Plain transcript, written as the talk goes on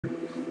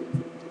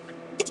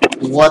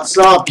What's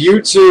up,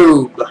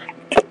 YouTube?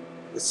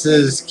 This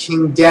is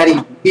King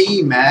Daddy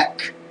B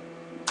Mac,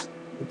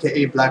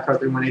 aka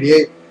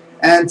Blackheart3188,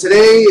 and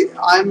today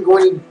I'm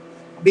going to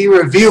be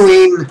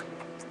reviewing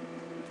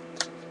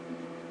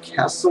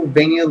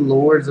Castlevania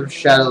Lords of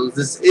Shadows.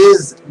 This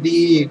is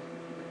the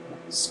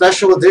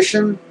special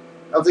edition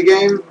of the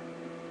game.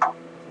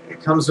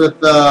 It comes with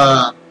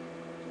the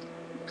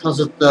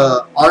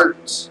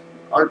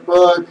art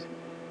book.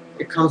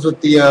 It comes with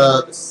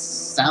the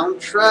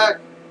soundtrack.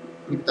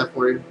 Let me get that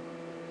for you.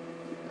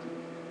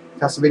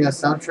 Castlevania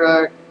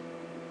soundtrack,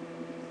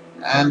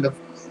 and of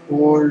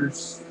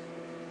course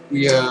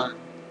the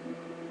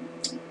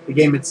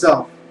game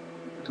itself,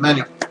 the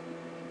manual.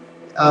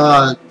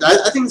 I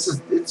think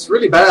it's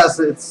really badass.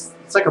 It's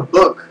like a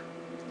book.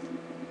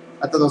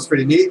 I thought that was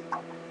pretty neat.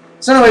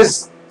 So,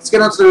 anyways, let's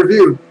get on to the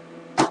review.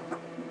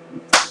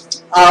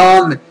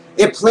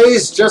 It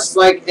plays just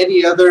like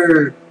any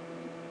other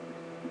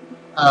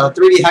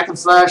 3D hack and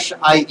slash,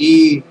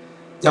 i.e.,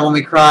 Devil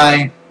May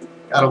Cry,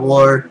 God of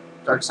War,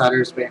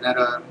 Darksiders,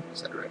 Bayonetta,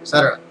 etc.,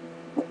 etc.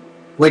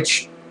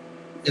 Which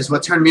is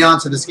what turned me on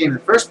to this game in the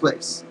first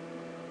place.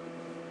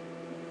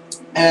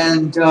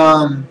 And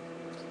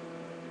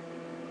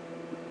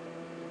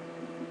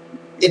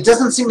it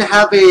doesn't seem to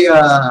have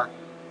a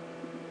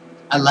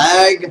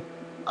lag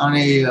on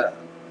a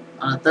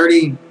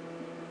 30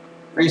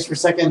 frames per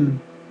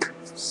second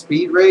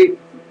speed rate.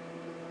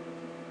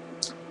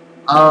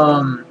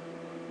 The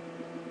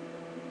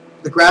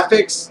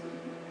graphics,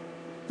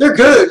 they're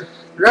good.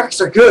 The graphics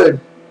are good.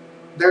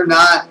 They're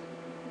not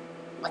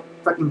like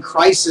fucking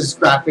Crisis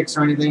graphics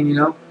or anything, you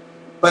know,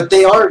 but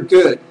they are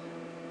good.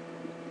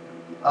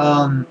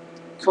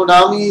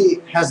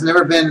 Konami has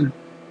never been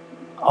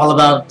all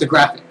about the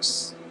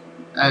graphics,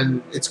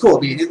 and it's cool. I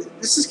mean,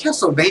 this is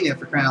Castlevania,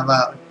 for crying out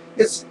loud.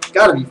 It's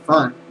gotta be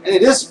fun, and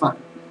it is fun.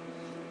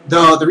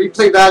 The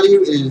replay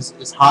value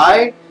is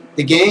high.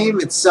 The game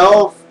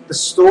itself, the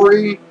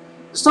story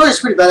is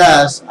pretty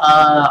badass.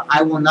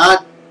 I will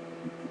not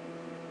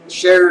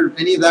share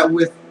any of that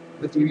with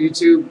your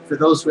YouTube for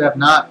those who have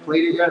not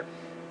played it yet.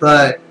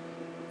 But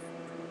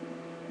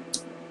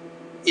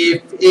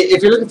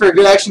if you're looking for a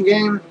good action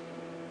game,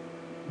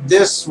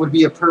 this would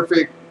be a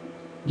perfect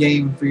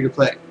game for you to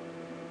play.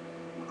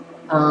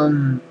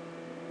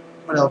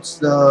 What else?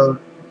 The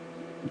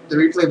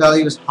replay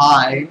value is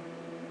high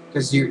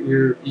because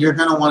you're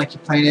gonna want to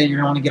keep playing it. You're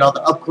gonna want to get all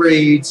the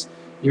upgrades.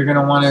 You're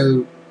gonna want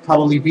to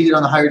probably beat it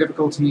on the higher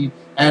difficulty.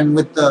 And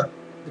with the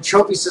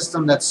trophy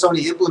system that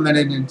Sony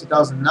implemented in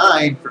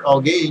 2009 for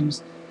all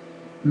games,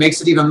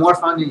 makes it even more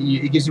fun.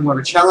 It gives you more of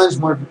a challenge,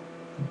 more of an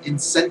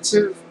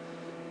incentive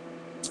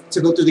to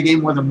go through the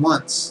game more than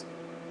once.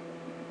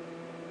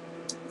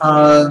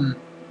 I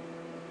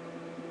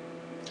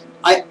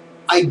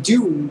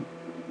do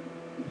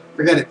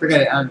forget it.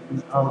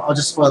 I'll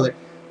just spoil it.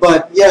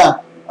 But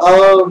yeah,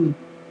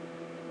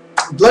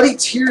 Bloody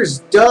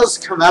Tears does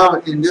come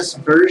out in this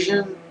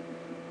version.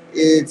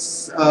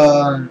 It's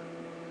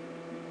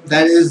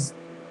that is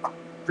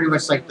pretty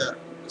much like the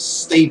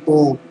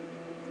staple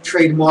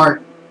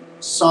trademark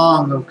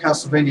song of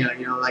Castlevania.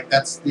 You know, like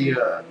that's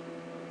the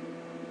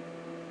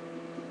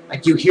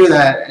like you hear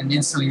that and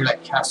instantly you're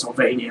like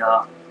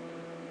Castlevania.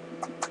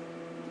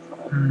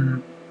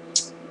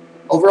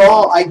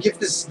 Overall, I give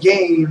this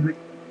game,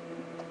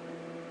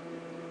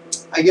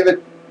 I give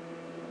it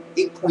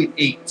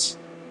 8.8.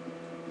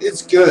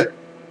 It's good.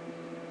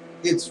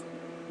 It's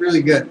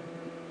really good.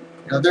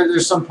 You know,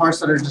 there's some parts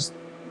that are just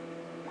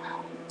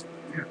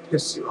gonna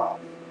piss you off,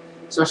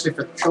 especially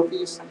for the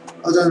trophies.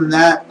 Other than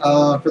that,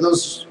 for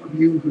those of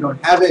you who don't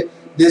have it,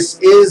 this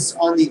is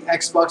on the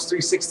Xbox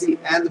 360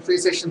 and the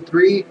PlayStation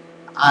 3.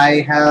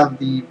 I have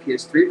the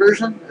PS3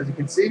 version, as you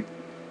can see,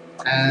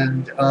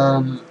 and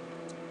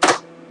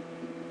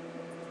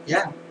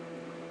yeah,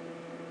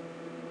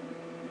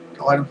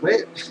 go ahead and play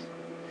it.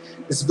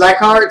 This is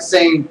Blackheart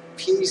saying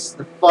peace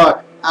the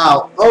fuck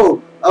out.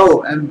 Oh,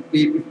 and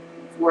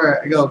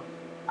before I go,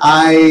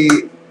 I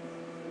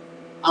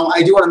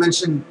do want to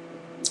mention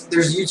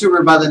there's a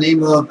YouTuber by the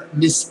name of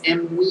Miss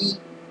Emwee.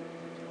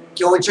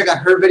 Go and check out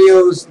her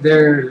videos.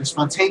 They're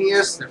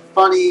spontaneous, they're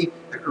funny,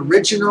 they're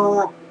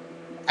original,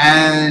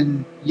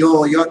 and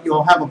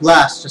you'll have a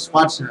blast just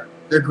watching them.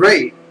 They're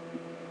great.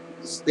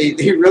 They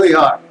really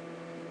are.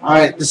 All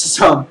right, this is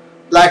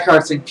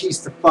Blackheart saying peace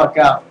the fuck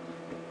out.